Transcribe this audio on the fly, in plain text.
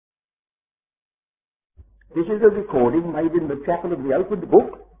This is a recording made in the chapel of the Opened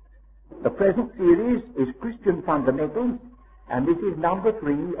Book. The present series is Christian Fundamentals, and this is number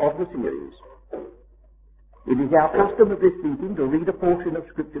 3 of the series. It is our custom at this meeting to read a portion of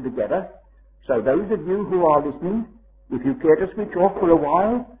Scripture together, so those of you who are listening, if you care to switch off for a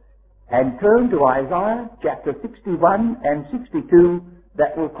while and turn to Isaiah chapter 61 and 62,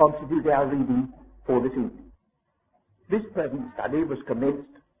 that will constitute our reading for this evening. This present study was commenced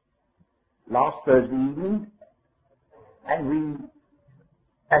last Thursday evening, and we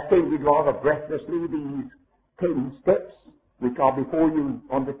ascended rather breathlessly these 10 steps which are before you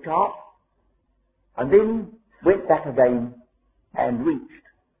on the chart, and then went back again and reached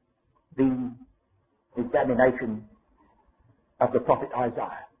the examination of the prophet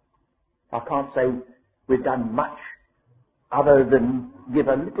Isaiah. I can't say we've done much other than give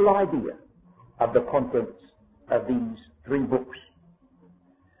a little idea of the contents of these 3 books.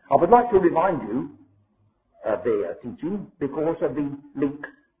 I would like to remind you of their teaching because of the link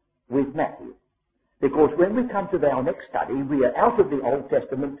with Matthew. Because when we come to our next study, we are out of the Old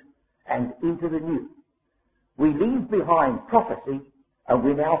Testament and into the New. We leave behind prophecy and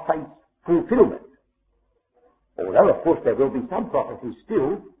we now face fulfillment. Although, of course, there will be some prophecies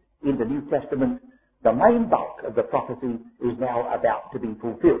still in the New Testament, the main bulk of the prophecy is now about to be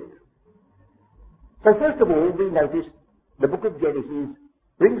fulfilled. So first of all, we notice the book of Genesis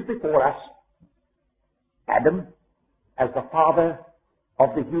brings before us Adam as the father of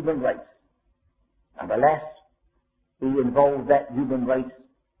the human race. And alas, he involved that human race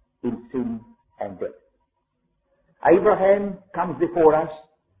in sin and death. Abraham comes before us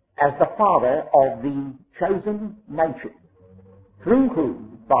as the father of the chosen nation, through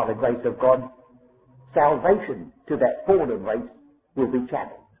whom, by the grace of God, salvation to that fallen race will be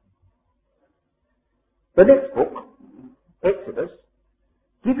channeled. The next book, Exodus,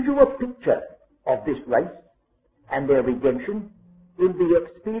 gives you a picture of this race and their redemption in the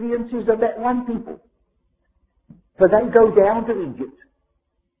experiences of that one people. For they go down to Egypt,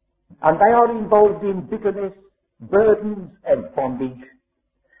 and they are involved in bitterness, burdens, and bondage,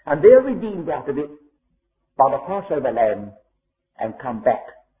 and they're redeemed out of it by the Passover lamb and come back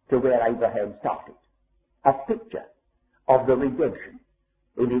to where Abraham started. A picture of the redemption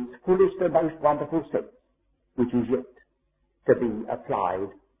in its fullest and most wonderful sense, which is yet to be applied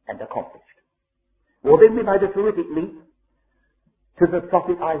and accomplished. Well, then we made a terrific leap to the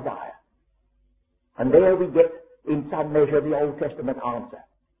prophet Isaiah. And there we get, in some measure, the Old Testament answer.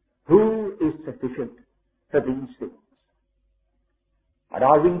 Who is sufficient for these things? And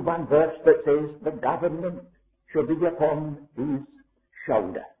I read one verse that says, the government shall be upon his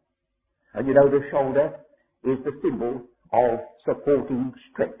shoulder. And you know, the shoulder is the symbol of supporting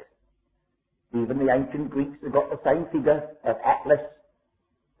strength. Even the ancient Greeks have got the same figure of Atlas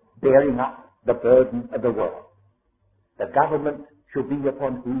bearing up the burden of the world. The government shall be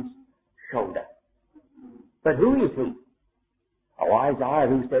upon his shoulder. But who is he? Oh, Isaiah,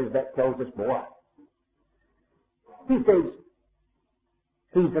 who says that, tells us more. He says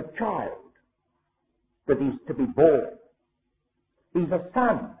he's a child that is to be born. He's a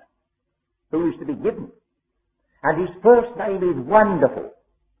son who is to be given. And his first name is Wonderful.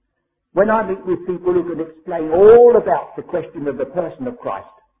 When I meet with people who can explain all about the question of the person of Christ,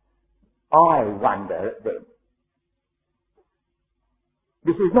 I wonder at them.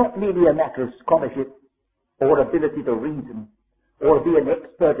 This is not merely a matter of scholarship or ability to reason or be an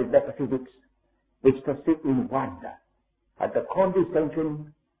expert in metaphysics. It's to sit in wonder at the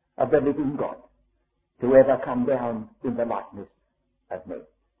condescension of the living God to ever come down in the likeness of men.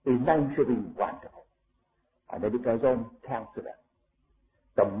 His name shall be Wonderful. And then it goes on, Counselor,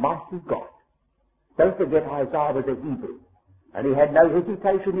 the mighty God. Don't forget Isaiah was a Hebrew, and he had no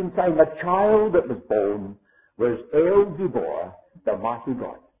hesitation in saying a child that was born was El Gibor, the mighty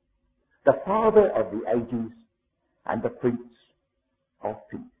God, the Father of the ages and the Prince of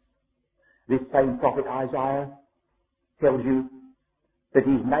Peace. This same prophet Isaiah tells you that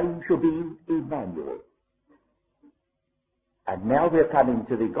his name shall be Emmanuel. And now we're coming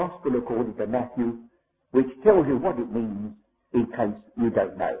to the Gospel according to Matthew, which tells you what it means in case you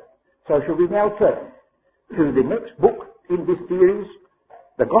don't know. So shall we now turn to the next book in this series,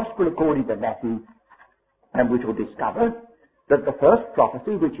 the Gospel according to Matthew, and which will discover that the first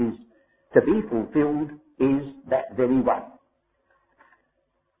prophecy which is to be fulfilled is that very one.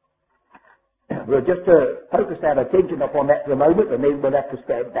 We'll just focus our attention upon that for a moment, and then we'll have to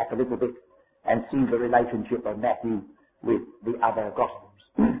stand back a little bit and see the relationship of Matthew with the other Gospels.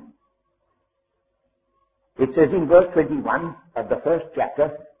 It says in verse 21 of the first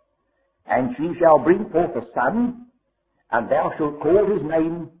chapter, and she shall bring forth a son, and thou shalt call his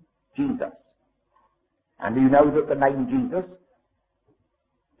name Jesus. And you know that the name Jesus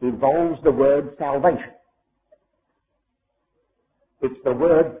involves the word salvation. It's the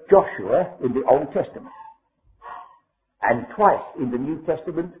word Joshua in the Old Testament. And twice in the New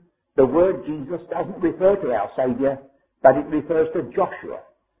Testament, the word Jesus doesn't refer to our Saviour, but it refers to Joshua.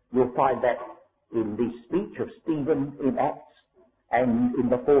 You'll find that in the speech of Stephen in Acts and in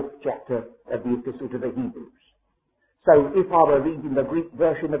the 4th chapter of the Epistle to the Hebrews. So if I were reading the Greek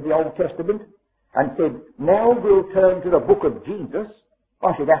version of the Old Testament and said, now we'll turn to the book of Jesus,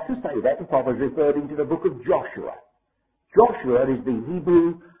 I should have to say that if I was referring to the book of Joshua. Joshua is the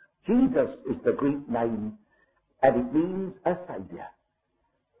Hebrew, Jesus is the Greek name, and it means a Saviour.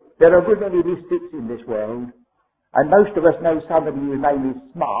 There are a good many mystics in this world, and most of us know somebody whose name is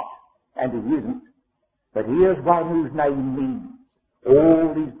Smart, and he isn't. But here's one whose name means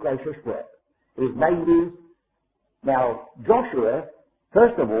all his gracious work. His name is, now Joshua,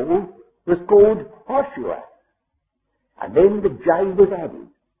 first of all, was called Hoshua, and then the J was added.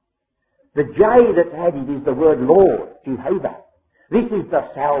 The J that's added is the word Lord, Jehovah. This is the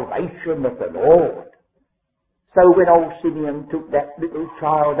salvation of the Lord. So when old Simeon took that little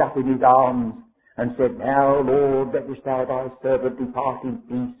child up in his arms and said, now, Lord, lettest thou thy servant depart in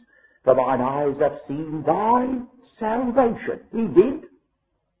peace, for mine eyes have seen thy salvation. He did.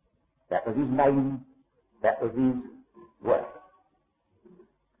 That was his name. That was his work.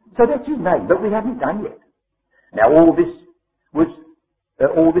 So that's his name, but we haven't done yet. Now all this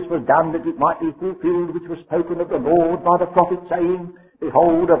was done that it might be fulfilled which was spoken of the Lord by the prophet, saying,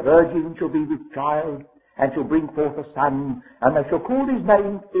 behold, a virgin shall be with child, and shall bring forth a son, and they shall call his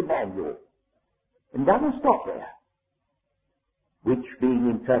name Emmanuel. And doesn't stop there, which being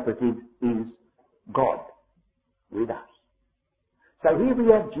interpreted is God with us. So here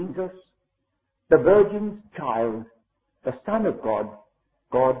we have Jesus, the virgin's child, the Son of God,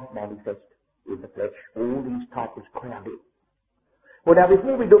 God manifest in the flesh, all these titles crowned in. Well, now,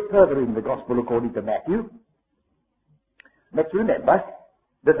 before we look further in the Gospel according to Matthew, let's remember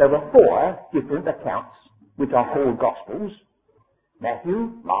that there were 4 different accounts which are called Gospels: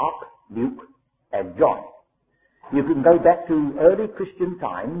 Matthew, Mark, Luke, and John. You can go back to early Christian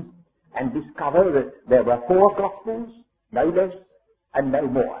times and discover that there were 4 Gospels, no less and no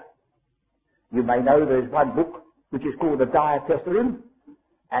more. You may know there's one book which is called the Diatessaron,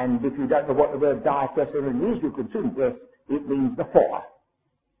 and if you don't know what the word Diatessaron is, you can soon guess it means the 4.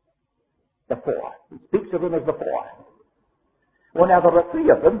 The 4. It speaks of them as the 4. Well, now there are 3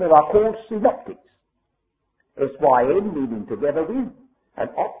 of them that are called synoptics. S-Y-N meaning together with, and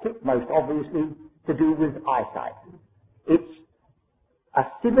optic most obviously to do with eyesight. It's a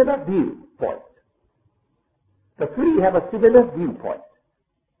similar viewpoint. The 3 have a similar viewpoint.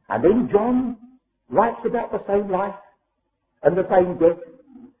 And then John writes about the same life and the same death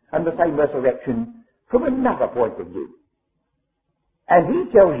and the same resurrection from another point of view. And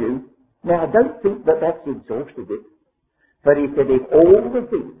he tells you, now don't think that that's exhausted it, but he said if all the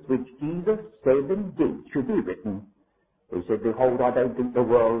things which Jesus said and did should be written, he said, behold, I don't think the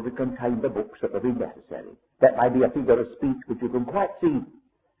world would contain the books that would be necessary. That may be a figure of speech, but you can quite see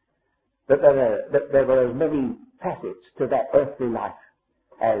that there were as many facets to that earthly life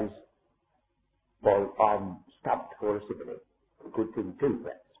as, well, I'm stumped for a simile. A good thing too,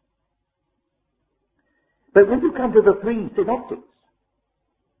 perhaps. But when you come to the 3 synoptics,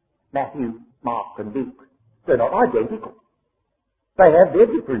 Matthew, Mark, and Luke, they're not identical. They have their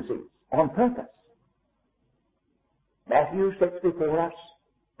differences on purpose. Matthew sets before us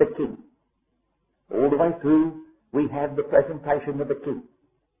the king. All the way through, we have the presentation of the king.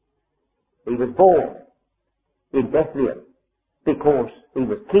 He was born in Bethlehem because he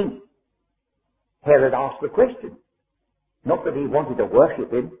was king. Herod asked the question. Not that he wanted to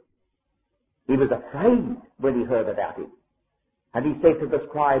worship him. He was afraid when he heard about him. And he said to the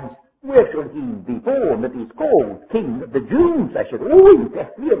scribes, where shall he be born that is called King of the Jews? They said, in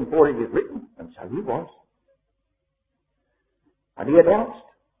Bethlehem, for it is written. And so he was. And he announced,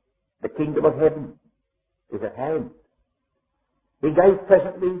 the kingdom of heaven is at hand. He gave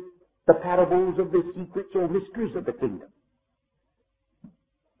presently the parables of the secrets or mysteries of the kingdom.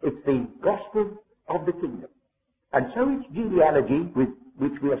 It's the gospel of the kingdom. And so its genealogy, with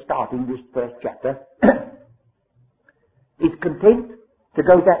which we are starting this first chapter, is content to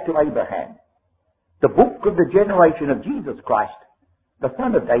go back to Abraham, the book of the generation of Jesus Christ, the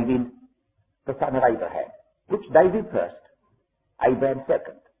son of David, the son of Abraham. Which David first, Abraham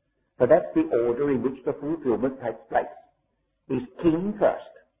second. So that's the order in which the fulfillment takes place. He's king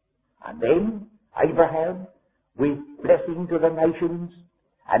first, and then Abraham, with blessing to the nations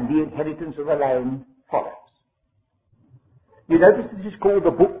and the inheritance of the land, follows. You notice this is called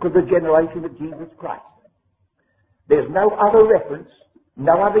the book of the generation of Jesus Christ. There's no other reference,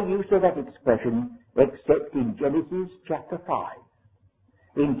 no other use of that expression except in Genesis chapter 5.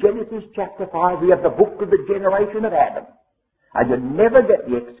 In Genesis chapter 5 we have the book of the generation of Adam. And you never get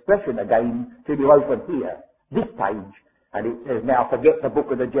the expression again till you open here, this page, and it says, now forget the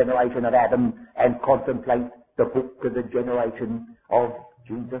book of the generation of Adam and contemplate the book of the generation of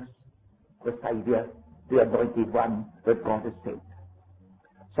Jesus, the Saviour, the anointed one that God has sent.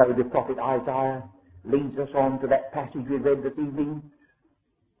 So the prophet Isaiah leads us on to that passage we read this evening.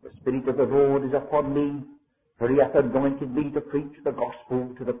 The Spirit of the Lord is upon me, for he hath anointed me to preach the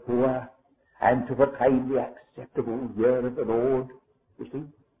gospel to the poor, and to proclaim the acceptable year of the Lord. You see?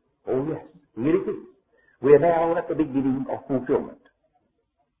 Oh yes, here it is. We are now at the beginning of fulfillment.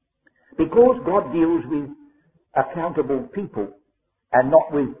 Because God deals with accountable people and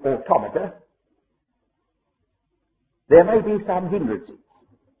not with automata, there may be some hindrances.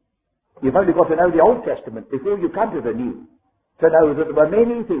 You've only got to know the Old Testament before you come to the New to know that there were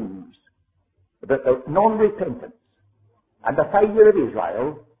many things that the non-repentance and the failure of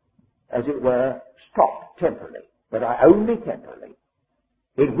Israel, as it were, stopped temporarily, but are only temporarily.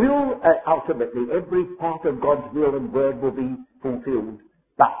 It will, ultimately, every part of God's will and word will be fulfilled,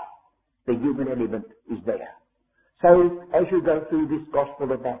 but the human element is there. So, as you go through this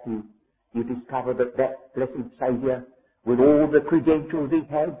Gospel of Matthew, you discover that that blessed Saviour, with all the credentials he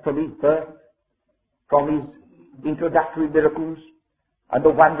had from his birth, from his introductory miracles, and the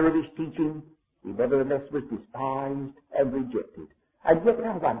wonder of his teaching, he nevertheless was despised and rejected. And yet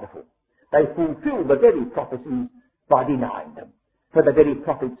how wonderful. They fulfilled the very prophecies by denying them. For the very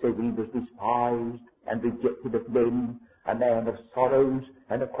prophet said he was despised and rejected of men, a man of sorrows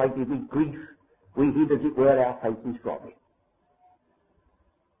and acquainted with grief. We hid, as it were, our faces from him.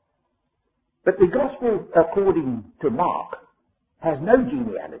 But the Gospel, according to Mark, has no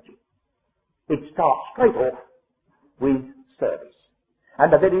genealogy. It starts straight off with service.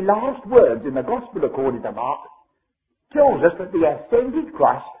 And the very last words in the Gospel, according to Mark, tells us that the ascended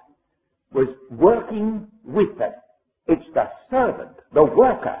Christ was working with them. It's the servant, the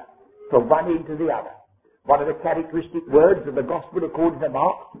worker, from one end to the other. One of the characteristic words of the Gospel according to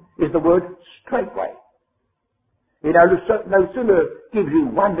Mark is the word straightway. You know, no sooner gives you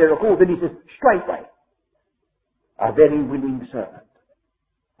one miracle than he says straightway. A very willing servant.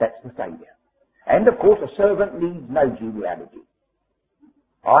 That's the Saviour. And of course a servant needs no genealogy.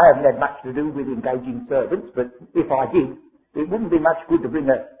 I haven't had much to do with engaging servants, but if I did, it wouldn't be much good to bring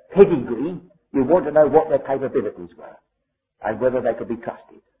a pedigree. You want to know what their capabilities were and whether they could be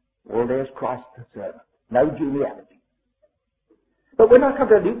trusted. Well, there's Christ the servant. No genealogy. But when I come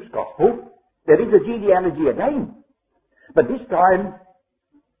to Luke's Gospel, there is a genealogy again. But this time,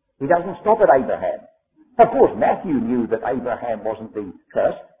 he doesn't stop at Abraham. Of course, Matthew knew that Abraham wasn't the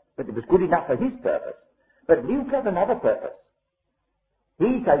first, but it was good enough for his purpose. But Luke has another purpose.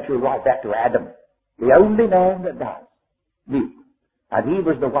 He takes you right back to Adam, the only man that does. Luke. And he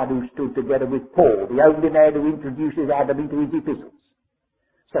was the one who stood together with Paul, the only man who introduces Adam into his epistles.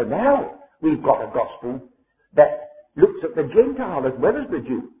 So now we've got a gospel that looks at the Gentile as well as the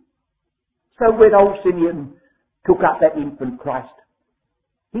Jew. So when old Simeon took up that infant Christ,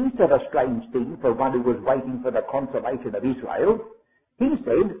 he said a strange thing for one who was waiting for the consolation of Israel. He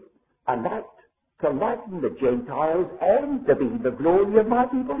said, "A light to lighten the Gentiles and to be the glory of my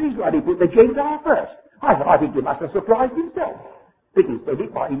people Israel." He put the Gentile first. I think he must have surprised himself, but he said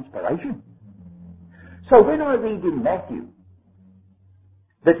it by inspiration. So when I read in Matthew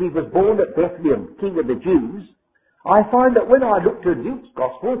that he was born at Bethlehem, King of the Jews, I find that when I look to Luke's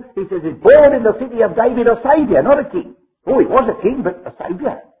Gospel, he says he's born in the city of David a Saviour, not a king. Oh, he was a king, but a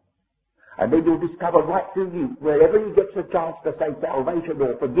Saviour. And then you'll discover right through Luke, wherever he gets a chance to say salvation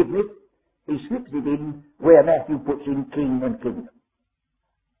or forgiveness, he slips it in where Matthew puts in king and kingdom.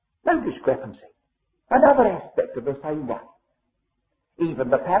 No discrepancy. Another aspect of the same one. Even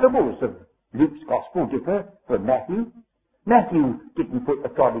the parables of Luke's Gospel differ from Matthew. Matthew didn't put the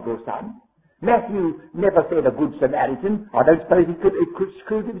prodigal son. Matthew never said a good Samaritan. I don't suppose he could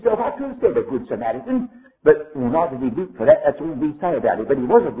screw himself up to have said a good Samaritan. But neither did Luke for that. That's all we say about it. But he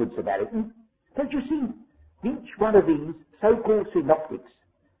was a good Samaritan. Don't you see? Each one of these so-called synoptics,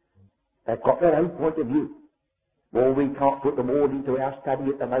 they've got their own point of view. Well, we can't put them all into our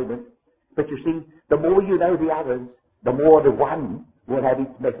study at the moment. But you see, the more you know the others, the more the one will have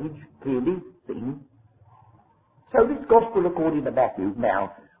its message clearly seen. So this Gospel according to Matthew,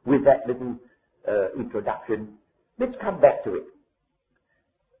 now, with that little introduction, let's come back to it.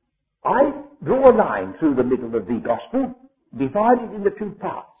 I draw a line through the middle of the Gospel, divided into two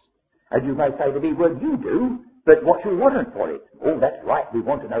parts. And you may say to me, well, you do, but what's your warrant for it? Oh, that's right, we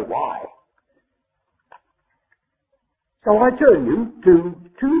want to know why. So I turn you to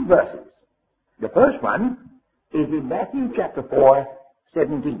two verses. The first one is in Matthew chapter 4,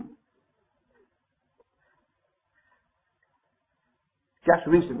 17. Just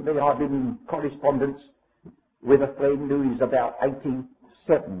recently I've been in correspondence with a friend who is about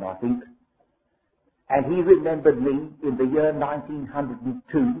 87, I think, and he remembered me in the year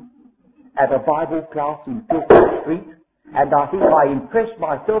 1902 at a Bible class in Pilkington Street, and I think I impressed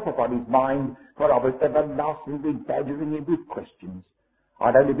myself upon his mind, for I was everlastingly badgering him with questions.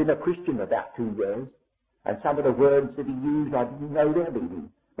 I'd only been a Christian about 2 years, and some of the words that he used I didn't know their meaning,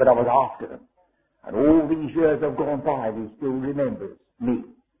 but I was after them. And all these years have gone by and he still remembers me.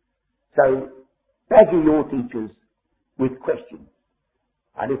 So, badger your teachers with questions.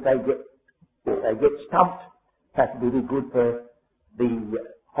 And if they get stumped, that will be good for the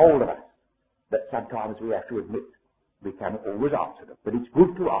whole of us. But sometimes we have to admit we cannot always answer them. But it's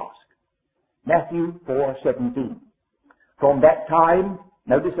good to ask. Matthew 4:17. From that time,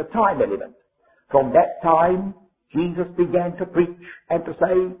 notice a time element. From that time, Jesus began to preach and to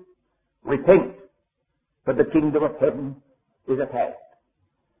say, repent, for the kingdom of heaven is at hand.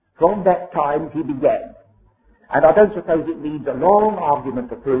 From that time he began. And I don't suppose it needs a long argument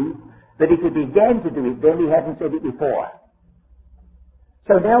to prove that if he began to do it then, he hadn't said it before.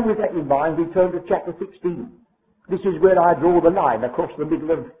 So now with that in mind, we turn to chapter 16. This is where I draw the line across the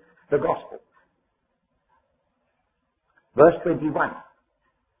middle of the gospel. Verse 21.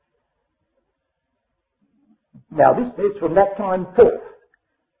 Now this says, from that time forth.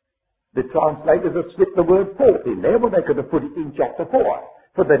 The translators have slipped the word forth in there, well they could have put it in chapter 4.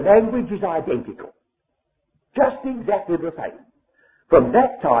 For the language is identical. Just exactly the same. From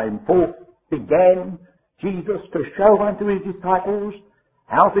that time forth began Jesus to show unto his disciples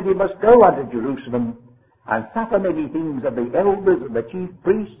how that he must go unto Jerusalem and suffer many things of the elders and the chief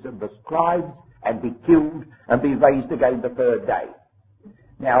priests and the scribes, and be killed and be raised again the third day.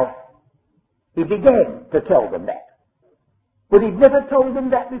 Now, he began to tell them that. But he'd never told them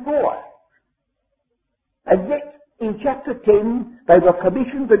that before. And yet, in chapter 10, they were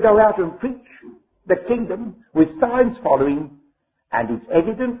commissioned to go out and preach the kingdom with signs following, and it's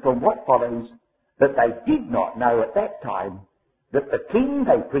evident from what follows that they did not know at that time that the king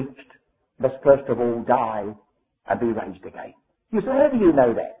they preached must first of all die and be raised again. You say, how do you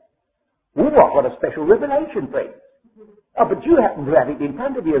know that? Oh, I've got a special revelation, friend. Oh, but you happen to have it in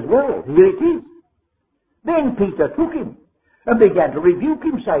front of you as well. Here it is. Then Peter took him and began to rebuke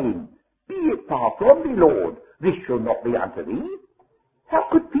him, saying, be it far from thee, Lord, this shall not be unto thee. How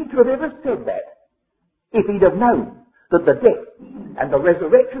could Peter have ever said that if he'd have known that the death and the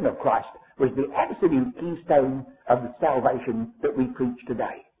resurrection of Christ was the absolute keystone of the salvation that we preach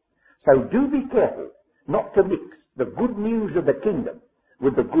today? So do be careful not to mix the good news of the kingdom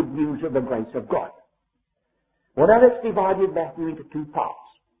with the good news of the grace of God. Well, now let's divide Matthew into two parts.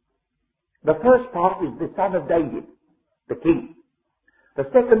 The first part is the son of David, the king. The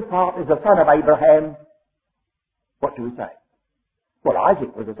second part is the son of Abraham. What do we say? Well,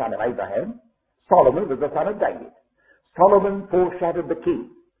 Isaac was the son of Abraham. Solomon was the son of David. Solomon foreshadowed the king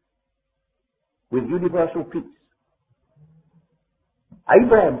with universal peace.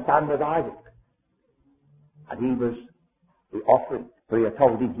 Abraham's son was Isaac, and he was the offering. For he are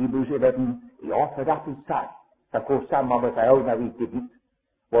told in Hebrews 11, he offered up his son. Of course, some will say, oh no, he didn't.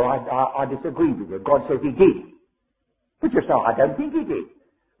 Well, I disagree with you. God says he did. But you say, I don't think he did.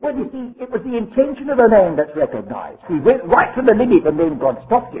 Well, you see, it was the intention of a man that's recognized. He went right to the limit and then God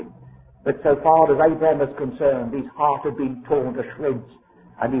stopped him. But so far as Abraham was concerned, his heart had been torn to shreds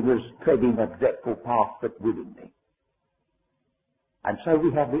and he was treading a dreadful path, but willingly. And so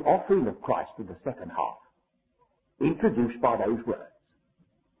we have the offering of Christ in the second half, introduced by those words.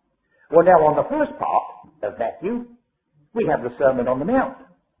 Well, now on the first part of Matthew, we have the Sermon on the Mount.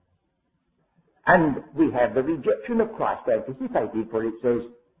 And we have the rejection of Christ anticipated, for it says,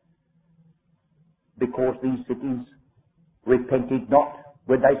 because these cities repented not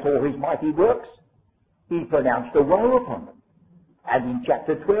when they saw his mighty works, he pronounced a woe upon them. And in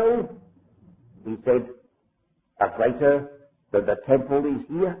chapter 12, he said, a greater than the temple is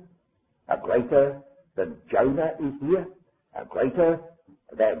here, a greater than Jonah is here, a greater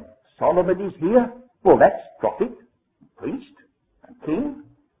than Solomon is here. Well, that's prophet, priest, and king.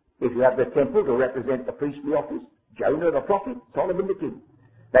 If you have the temple to represent the priestly office, Jonah the prophet, Solomon the king.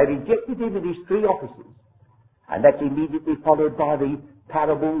 They rejected him in his three offices. And that's immediately followed by the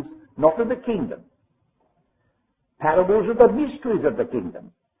parables, not of the kingdom. Parables of the mysteries of the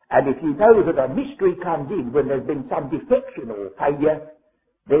kingdom. And if you know that a mystery comes in when there's been some defection or failure,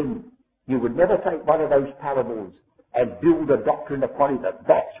 then you would never take one of those parables and build a doctrine upon it that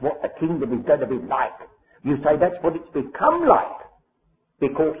that's what the kingdom is going to be like. You say that's what it's become like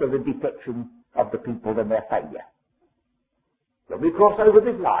because of the defection of the people and their failure. When we cross over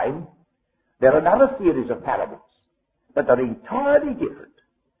this line, there are another series of parables, but they're entirely different.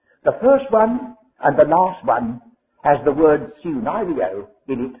 The first one and the last one has the word sunario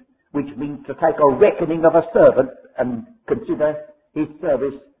in it, which means to take a reckoning of a servant and consider his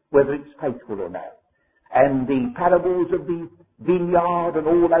service, whether it's faithful or no. And the parables of the vineyard and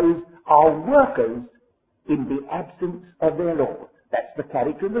all those are workers in the absence of their Lord. That's the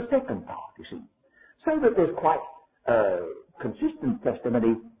character in the second part, you see. So that there's quite consistent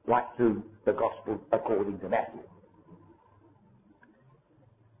testimony right through the Gospel according to Matthew.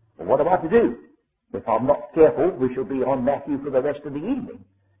 Well, what am I to do? If I'm not careful, we shall be on Matthew for the rest of the evening.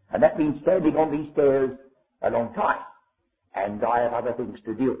 And that means standing on these stairs a long time. And I have other things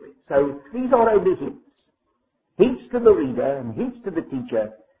to deal with. So these are only hints. Hints to the reader and hints to the teacher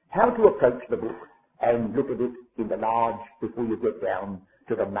how to approach the book and look at it in the large before you get down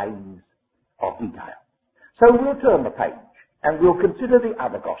to the mains of detail. So we'll turn the page and we'll consider the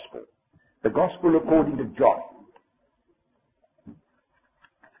other gospel, the gospel according to John.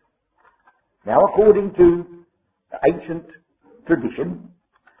 Now, according to ancient tradition,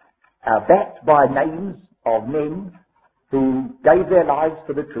 backed by names of men who gave their lives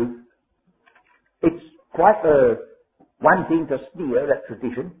for the truth, it's quite one thing to sneer at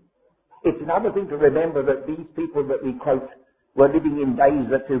tradition. It's another thing to remember that these people that we quote were living in days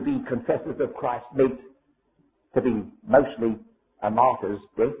that to be confessors of Christ meant to be mostly a martyr's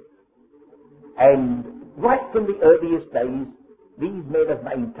death. And right from the earliest days, these men have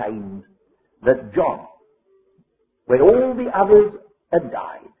maintained that John, when all the others had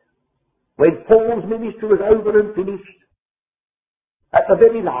died, when Paul's ministry was over and finished, at the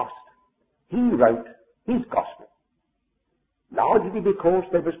very last, he wrote his gospel. Largely because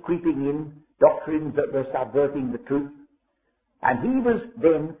there was creeping in doctrines that were subverting the truth, and he was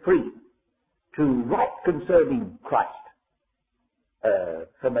then free to write concerning Christ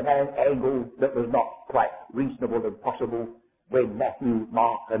from an angle that was not quite reasonable and possible when Matthew,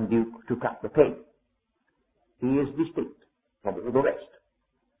 Mark and Luke took up the pen. He is distinct from all the rest.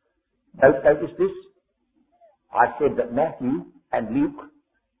 Notice this. I said that Matthew and Luke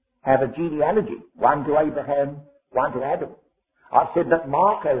have a genealogy, one to Abraham, one to Adam. I said that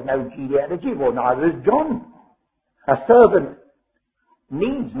Mark has no genealogy, well neither is John. A servant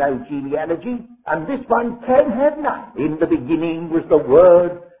needs no genealogy, and this one can have none. In the beginning was the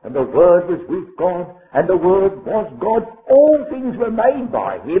Word, and the Word was with God, and the Word was God. All things were made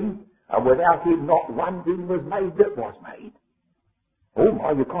by Him, and without Him not one thing was made that was made. Oh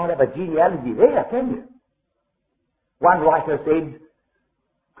my, you can't have a genealogy there, can you? One writer said,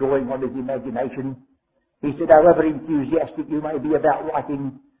 drawing on his imagination, he said, however enthusiastic you may be about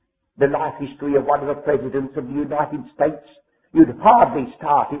writing the life history of one of the presidents of the United States, you'd hardly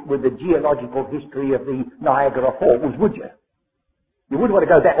start it with the geological history of the Niagara Falls, would you? You wouldn't want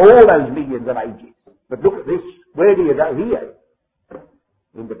to go back all those millions of ages. But look at this. Where do you go here?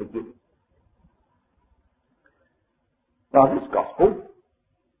 In the beginning. Now this gospel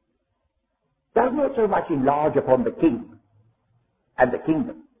does not so much enlarge upon the king and the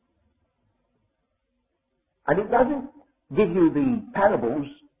kingdom. And it doesn't give you the parables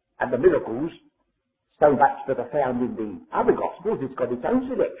and the miracles so much that are found in the other Gospels. It's got its own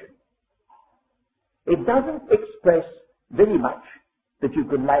selection. It doesn't express very much that you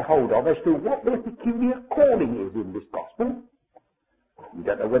can lay hold of as to what their peculiar calling is in this Gospel. You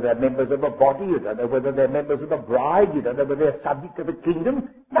don't know whether they're members of a body, you don't know whether they're members of a bride, you don't know whether they're subject of a kingdom.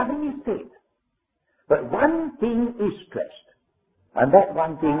 Nothing is said. But one thing is stressed, and that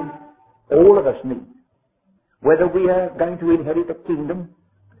one thing all of us need. Whether we are going to inherit a kingdom,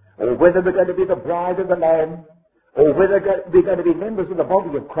 or whether we're going to be the bride of the Lamb, or whether we're going to be members of the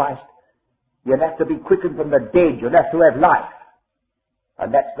body of Christ, you'll have to be quickened from the dead. You'll have to have life.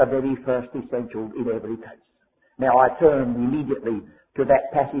 And that's the very first essential in every case. Now I turn immediately to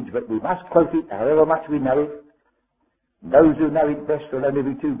that passage, but we must quote it however much we know it. Those who know it best will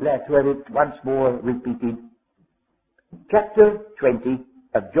only be too glad to have it once more repeated. Chapter 20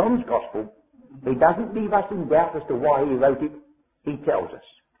 of John's Gospel. He doesn't leave us in doubt as to why he wrote it. He tells us.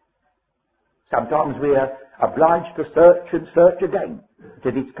 Sometimes we are obliged to search and search again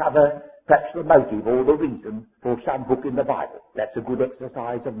to discover perhaps the motive or the reason for some book in the Bible. That's a good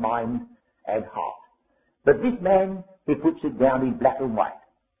exercise of mind and heart. But this man, he puts it down in black and white.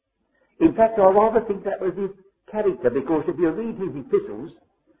 In fact, I rather think that was his character, because if you read his epistles,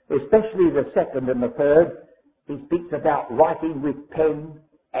 especially the second and the third, he speaks about writing with pen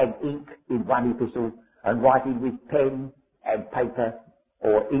and ink in one epistle, and writing with pen and paper,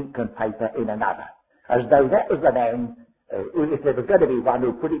 or ink and paper in another. as though that was the man, if there was going to be one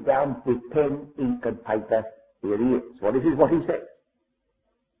who put it down with pen, ink and paper, here he is. Well, this is what he says.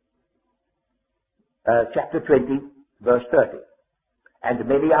 Chapter 20, verse 30. And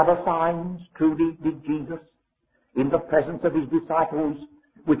many other signs truly did Jesus in the presence of his disciples,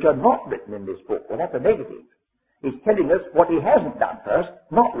 which are not written in this book. Well, that's a negative. He's telling us what he hasn't done first,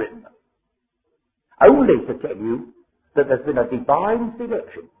 not written them. Only to tell you that there's been a divine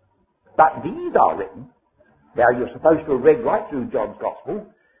selection. But these are written, now you're supposed to have read right through John's Gospel,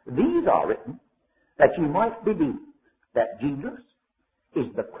 these are written that you might believe that Jesus is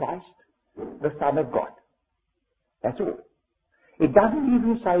the Christ, the Son of God. That's all. It doesn't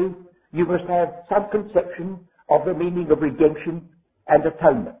even say you must have some conception of the meaning of redemption and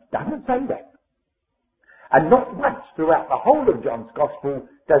atonement. It doesn't say that. And not once throughout the whole of John's Gospel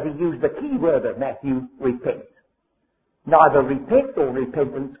does he use the key word of Matthew, repent. Neither repent or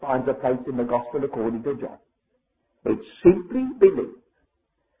repentance finds a place in the Gospel according to John. It's simply believe.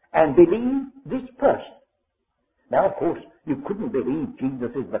 And believe this person. Now, of course, you couldn't believe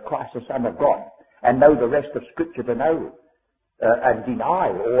Jesus is the Christ, the Son of God, and know the rest of Scripture to know, and deny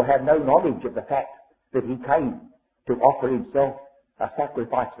or have no knowledge of the fact that he came to offer himself a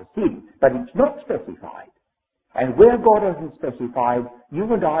sacrifice for sin. But it's not specified. And where God hasn't specified,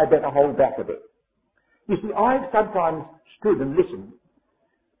 you and I better hold back a bit. You see, I've sometimes stood and listened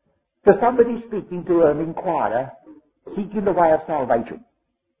to somebody speaking to an inquirer seeking the way of salvation.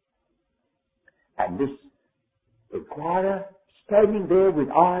 And this inquirer standing there with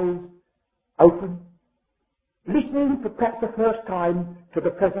eyes open, listening for perhaps the first time to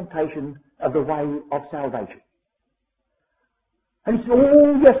the presentation of the way of salvation. And he said,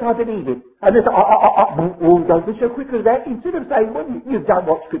 oh, yes, I believe it. And they said, oh, don't be so quick as that. Instead of saying, well, you've done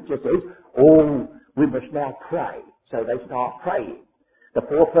what Scripture says, oh, we must now pray. So they start praying. The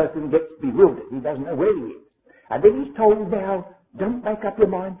poor person gets bewildered. He doesn't know where he is. And then he's told, now, don't make up your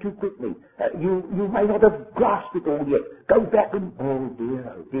mind too quickly. You may not have grasped it all yet. Go back and, oh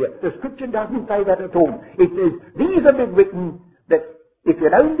dear. The Scripture doesn't say that at all. It says, these have been written that if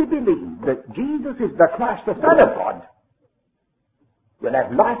you'll only believe that Jesus is the Christ, the Son of God, you'll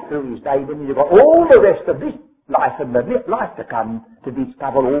have life through his name, and you've got all the rest of this life and the life to come to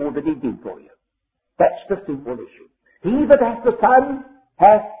discover all that he did for you. That's the simple issue. He that hath the Son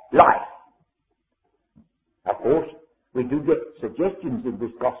hath life. Of course, we do get suggestions in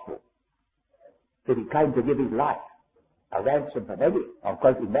this Gospel that he came to give his life a ransom for many. I'm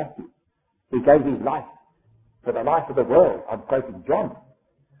quoting Matthew. He gave his life for the life of the world. I'm quoting John.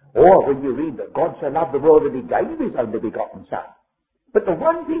 Or when you read that God so loved the world that he gave his only begotten Son. But the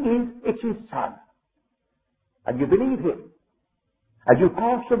one thing is, it's his Son. And you believe him. And you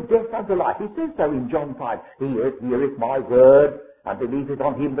pass from death unto life. He says so in John 5. He heareth my word, and believeth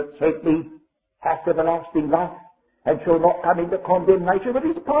on him that sent me, hath everlasting life, and shall not come into condemnation, but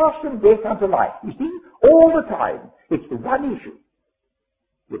is passed from death unto life. You see, all the time, it's the one issue.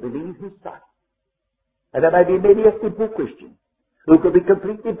 You believe his Son. And there may be many a simple Christian who could be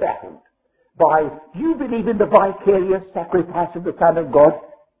completely baffled by, do you believe in the vicarious sacrifice of the Son of God?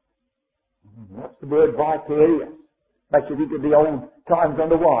 What's the word vicarious? Makes you think of the old times on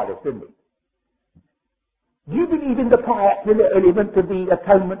the wireless, doesn't it? Do you believe in the triacular element of the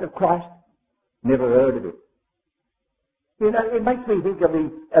atonement of Christ? Never heard of it. You know, it makes me think of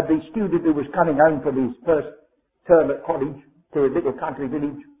the student who was coming home from his first term at college to a little country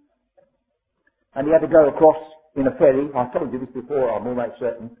village, and he had to go across in a ferry. I've told you this before, I'm almost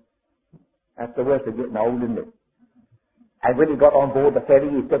certain. That's the worst of getting old, isn't it? And when he got on board the ferry,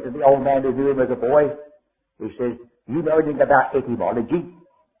 he said to the old man who knew him as a boy, he says, you know anything about etymology?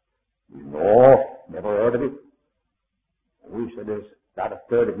 No, never heard of it. We said, there's about a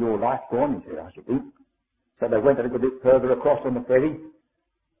third of your life gone. He said, I should think. So they went a little bit further across on the ferry.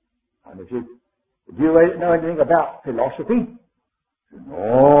 And he said, do you know anything about philosophy? He said,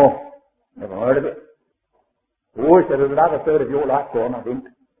 no, never heard of it. Oh, he said, there's another third of your life gone, I think.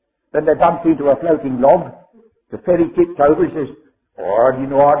 Then they bumped into a floating log. The ferry tipped over. He says, oh, do you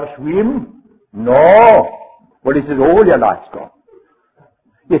know how to swim? No. Well, he says, all your life's gone.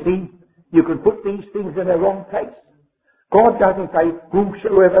 You see, you can put these things in the wrong place. God doesn't say,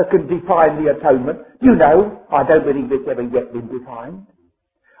 whosoever can define the atonement. You know, I don't believe it's ever yet been defined.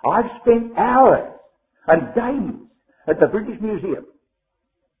 I've spent hours and days at the British Museum.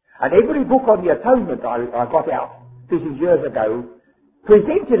 And every book on the atonement I got out, this is years ago,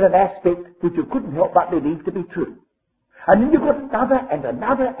 presented an aspect which you couldn't help but believe to be true. And then you've got another and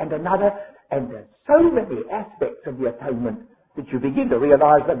another and another, and there's so many aspects of the atonement that you begin to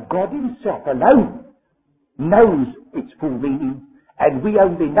realize that God himself alone knows its full meaning, and we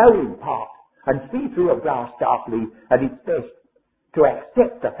only know in part and see through a glass darkly, and it's best to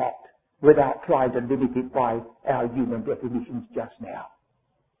accept the fact without trying to limit it by our human definitions just now.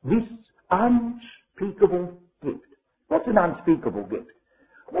 This unspeakable gift. What's an unspeakable gift?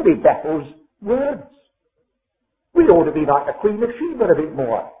 Well, it baffles words. We ought to be like the Queen of Sheba a bit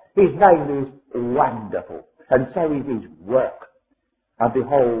more. His name is Wonderful, and so is his work. And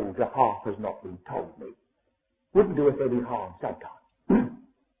behold, the half has not been told me. Wouldn't do us any harm sometimes.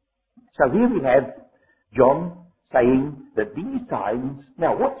 So here we have John saying that these signs,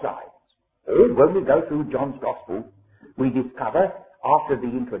 now what signs? Oh, when we go through John's Gospel, we discover, after the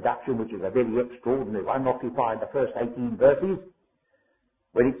introduction, which is a very extraordinary one, occupying the first 18 verses,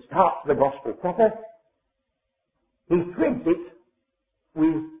 when it starts the Gospel proper, he threads it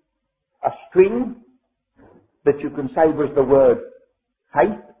with a string that you can say was the word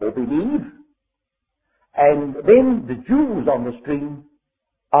faith or believe, and then the jewels on the string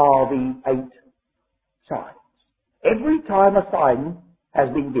are the 8 signs. Every time a sign has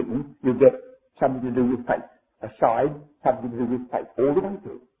been given, you get something to do with faith. A sign, something to do with faith, all the way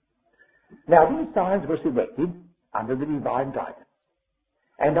through. Now, these signs were selected under the divine guidance.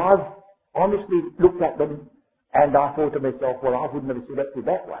 And I've honestly looked at them, and I thought to myself, well, I wouldn't have selected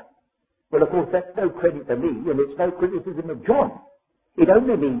that one. Well, of course, that's no credit to me, and it's no criticism of John. It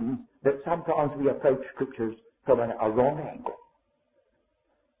only means that sometimes we approach scriptures from a wrong angle.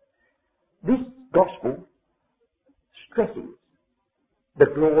 This gospel stresses the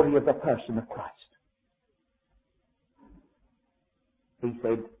glory of the person of Christ. He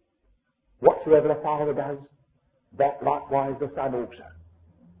said, whatsoever the Father does, that likewise the Son also.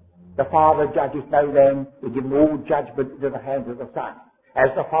 The Father judges no man, he gives all judgment into the hands of the Son. As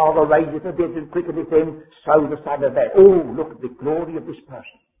the Father raiseth the dead and quickeneth them, so the Son of Man. Oh, look at the glory of this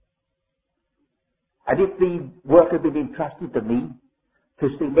person. And if the work had been entrusted to me to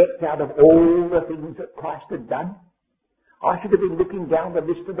select out of all the things that Christ had done, I should have been looking down the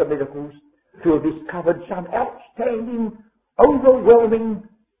list of the miracles to have discovered some outstanding, overwhelming,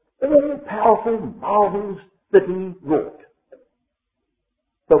 all-powerful marvels that he wrought.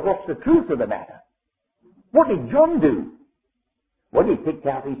 But what's the truth of the matter? What did John do? Well, he picked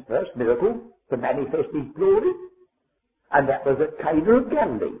out his first miracle to manifest his glory, and that was at Cana of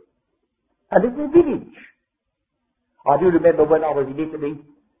Galilee, a little village. I do remember when I was in Italy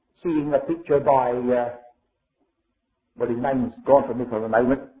seeing a picture by, well, his name's gone from me for a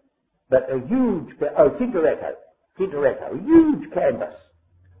moment, but a huge, Tintoretto, huge canvas,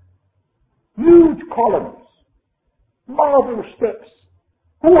 huge columns, marble steps,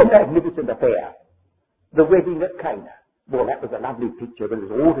 what a magnificent affair. The wedding at Cana. Well, that was a lovely picture, but it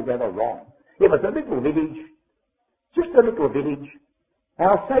was altogether wrong. It was a little village, just a little village.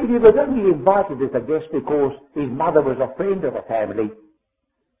 Our Saviour was only invited as a guest because his mother was a friend of the family,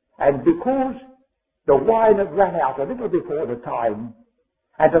 and because the wine had run out a little before the time,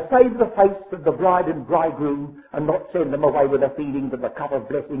 and to save the face of the bride and bridegroom and not send them away with a feeling that the cup of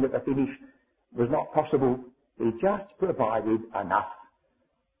blessing at the finish was not possible, he just provided enough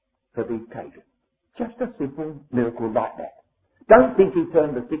for the occasion. Just a simple miracle like that. Don't think he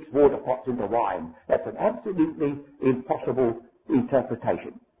turned the 6 water pots into wine. That's an absolutely impossible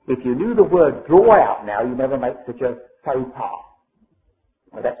interpretation. If you knew the word draw out now, you never make such a faux pas.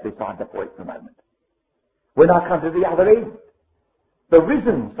 Well, that's beside the point for a moment. When I come to the other end, the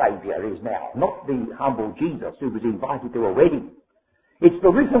risen Saviour is now, not the humble Jesus who was invited to a wedding. It's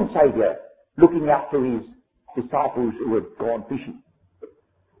the risen Saviour looking out to his disciples who had gone fishing.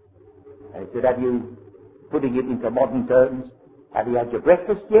 And he said, have you, putting it into modern terms, have you had your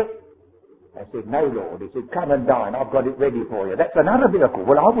breakfast yet? I said, no, Lord. He said, come and dine. I've got it ready for you. That's another miracle.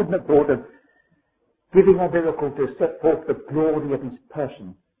 Well, I wouldn't have thought of giving a miracle to set forth the glory of his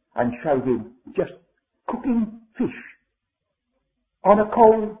person and show him just cooking fish on a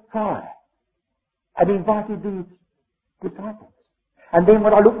coal fire and invited these disciples. And then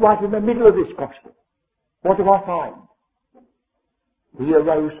when I look right in the middle of this gospel, what do I find? He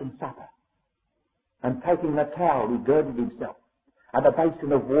arose from supper, and taking a towel, he girded himself, and a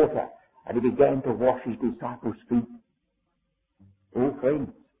basin of water, and he began to wash his disciples' feet. Oh, friends,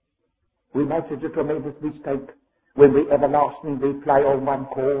 we make such a tremendous mistake when we everlastingly play on one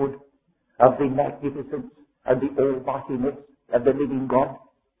chord of the magnificence and the almightiness of the living God.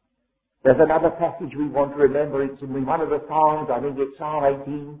 There's another passage we want to remember. It's in one of the Psalms, I think it's Psalm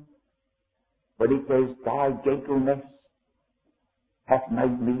 18, when it says, thy gentleness hath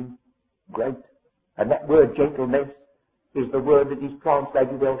made me great. And that word gentleness is the word that is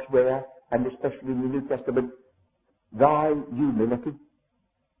translated elsewhere, and especially in the New Testament, thy humility.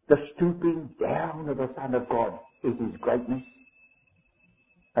 The stooping down of the Son of God is his greatness.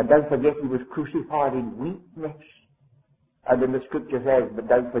 And don't forget he was crucified in weakness. And then the scripture says, but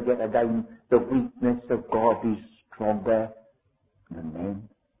don't forget again, the weakness of God is stronger than men.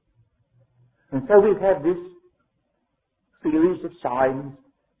 And so we've had this series of signs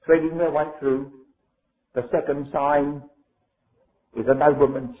threading their way through. The second sign is a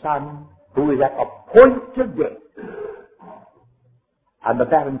nobleman's son who is at a point of death. And the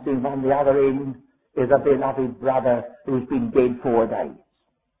balancing on the other end is a beloved brother who's been dead 4 days.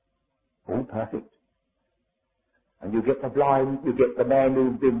 All perfect. And you get the blind, you get the man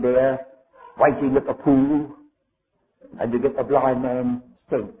who's been there waiting at the pool, and you get the blind man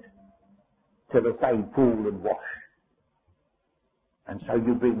sent to the same pool and wash. And so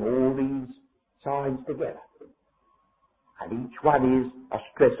you bring all these signs together. And each one is a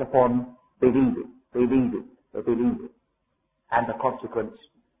stress upon believing. And the consequence,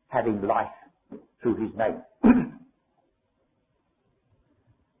 having life through his name.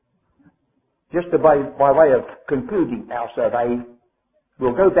 Just by way of concluding our survey,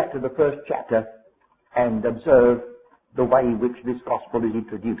 we'll go back to the first chapter and observe the way in which this gospel is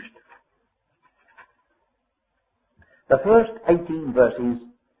introduced. The first 18 verses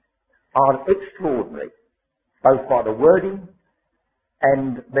are extraordinary, both by the wording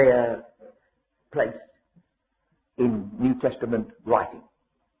and their place in New Testament writing.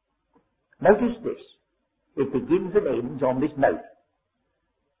 Notice this. It begins and ends on this note.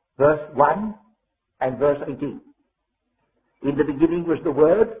 Verse 1 and verse 18. In the beginning was the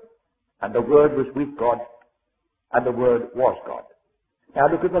Word, and the Word was with God, and the Word was God. Now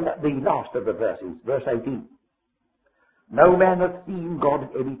look at the last of the verses, verse 18. No man hath seen God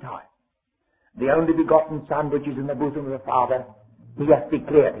at any time. The only begotten Son which is in the bosom of the Father, he hath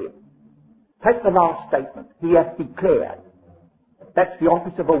declared him. Take the last statement. He hath declared. That's the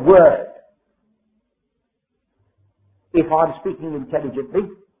office of a word. If I'm speaking intelligently,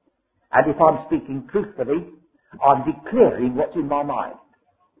 and if I'm speaking truthfully, I'm declaring what's in my mind.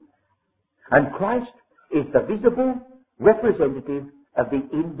 And Christ is the visible representative of the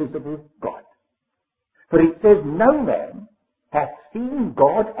invisible God. For it says, no man hath seen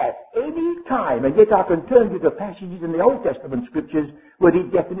God at any time. And yet I can turn you to passages in the Old Testament scriptures where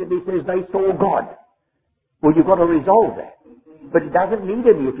it definitely says they saw God. Well, you've got to resolve that. But it doesn't need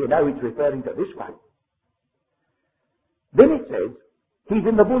any if you know it's referring to this one. Then it says, he's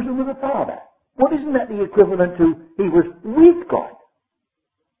in the bosom of the Father. Well, isn't that the equivalent to he was with God?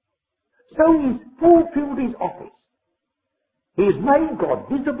 So he's fulfilled his office. He's made God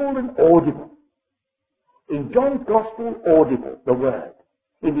visible and audible. In John's Gospel, audible, the Word.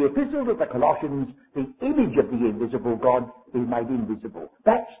 In the Epistle to the Colossians, the image of the invisible God is made invisible.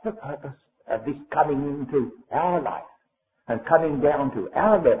 That's the purpose of this coming into our life and coming down to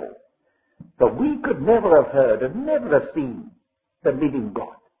our level. But we could never have heard and never have seen the living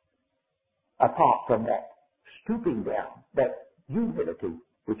God apart from that stooping down, that humility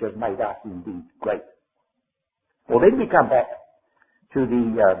which has made us indeed great. Well, then we come back to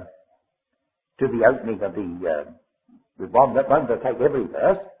the opening of the one that won't take every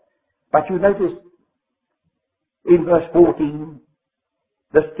verse, but you notice in verse 14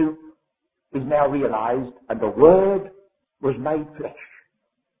 the stoop is now realized, and the Word was made flesh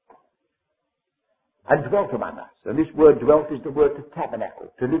and dwelt among us. And this word dwelt is the word to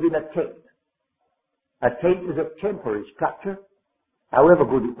tabernacle, to live in a tent. A tent is a temporary structure, however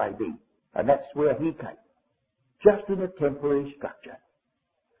good it may be. And that's where he came. Just in a temporary structure.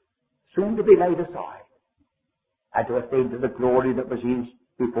 Soon to be laid aside. And to ascend to the glory that was his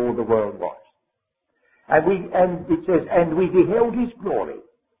before the world was. And it says, and we beheld his glory.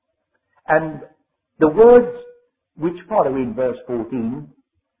 And the words which follow in verse 14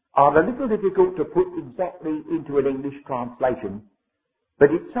 are a little difficult to put exactly into an English translation, but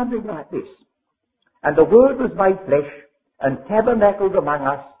it's something like this. And the Word was made flesh and tabernacled among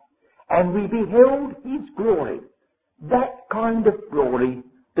us, and we beheld his glory. That kind of glory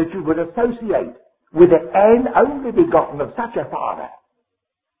that you would associate with an only begotten of such a Father.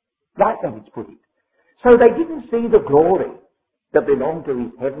 Like that it's put it. So they didn't see the glory that belonged to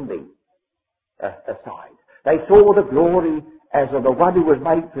his heavenly side. They saw the glory as of the one who was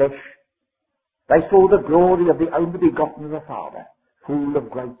made flesh. They saw the glory of the only begotten of the Father, full of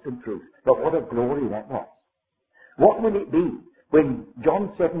grace and truth. But what a glory that was. What will it be when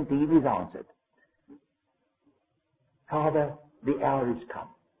John 17 is answered? Father, the hour is come.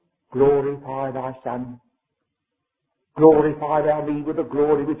 Glorify thy Son. Glorify thou me with the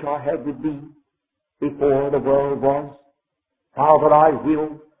glory which I had with thee before the world was. Father, I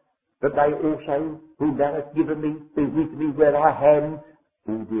will that they also, whom thou hast given me, be with me where I am,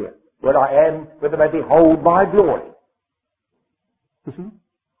 where I am, where they may behold my glory. You see?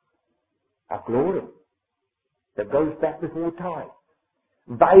 a glory that goes back before time,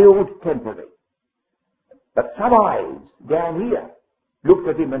 veiled temporarily. But some eyes down here looked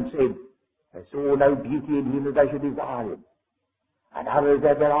at him and said, they saw no beauty in him that they should desire him. And others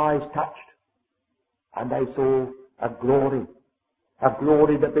had their eyes touched, and they saw a glory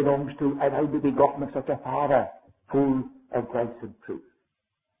that belongs to an only begotten of such a Father, full of grace and truth.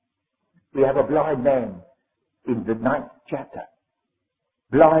 We have a blind man in the 9th chapter,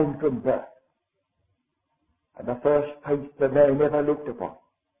 blind from birth. And the first face the man ever looked upon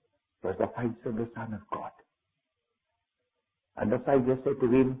was the face of the Son of God. And the Saviour said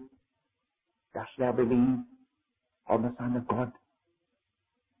to him, dost thou believe on the Son of God?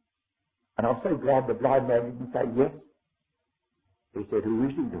 And I'm so glad the blind man didn't say yes. He said, who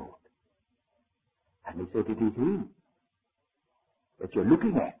is he, Lord? And he said, it is he that you're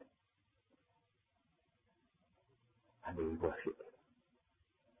looking at. And he worshipped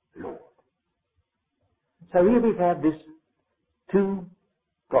Lord. So here we have this two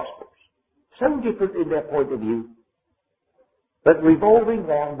Gospels, so different in their point of view, but revolving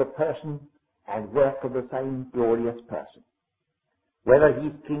round the person and work of the same glorious person. Whether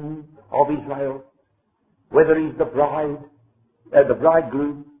he's King of Israel, whether he's the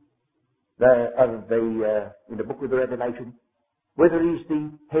bridegroom in the book of the Revelation, whether he's the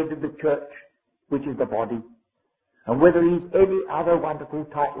head of the church, which is the body, and whether he's any other wonderful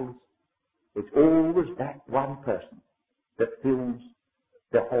titles, it's always that one person that fills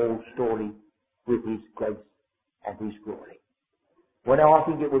the whole story with his grace and his glory. Well, now I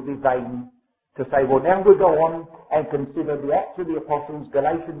think it would be vain to say, well, now we'll go on and consider the Acts of the Apostles,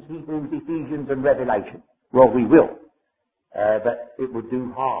 Galatians, Hebrews, Ephesians, and Revelation. Well, we will. But it would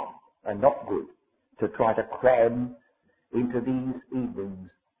do harm and not good to try to cram into these evenings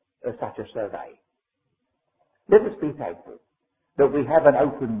such a survey. Let us be thankful that we have an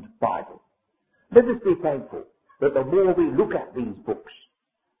opened Bible. Let us be thankful that the more we look at these books,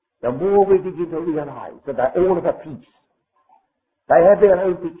 the more we begin to realize that they're all of a piece. They have their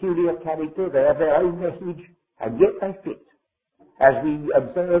own peculiar character, they have their own message, and yet they fit. As we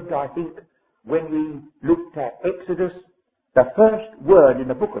observed, I think, when we looked at Exodus, the first word in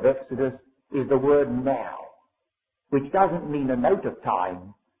the book of Exodus is the word now, which doesn't mean a note of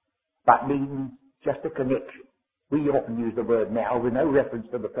time, but means just a connection. We often use the word now with no reference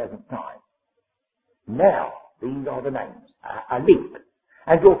to the present time. Now, these are the names, a link.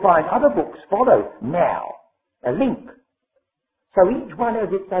 And you'll find other books follow now, a link. So each one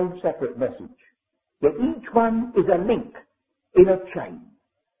has its own separate message. Yet each one is a link in a chain.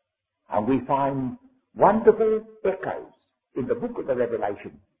 And we find wonderful echoes in the book of the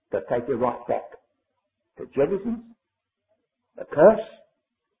Revelation that take you right back to Genesis, the curse,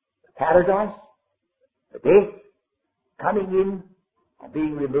 the paradise, the death, coming in and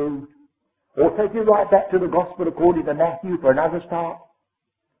being removed, or take you right back to the Gospel according to Matthew for another start.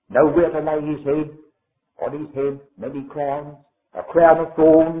 Nowhere to lay his head, on his head many crowns, a crown of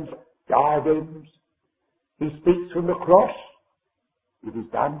thorns, diadems. He speaks from the cross, it is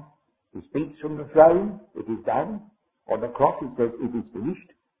done. He speaks from the throne, it is done. On the cross it says, it is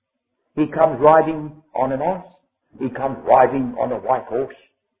finished. He comes riding on an ass, he comes riding on a white horse.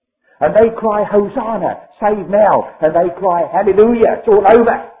 And they cry, Hosanna, save now. And they cry, Hallelujah, it's all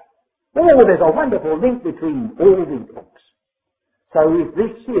over. Oh, there's a wonderful link between all these books. So if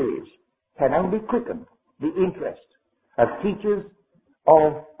this series can only quicken the interest of teachers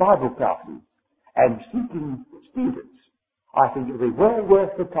of Bible classes and seeking students, I think it will be well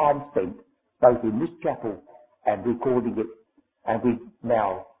worth the time spent both in this chapel and recording it. And we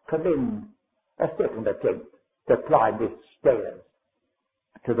now commend a second attempt to climb this stairs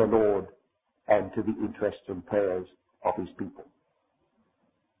to the Lord and to the interests and prayers of his people.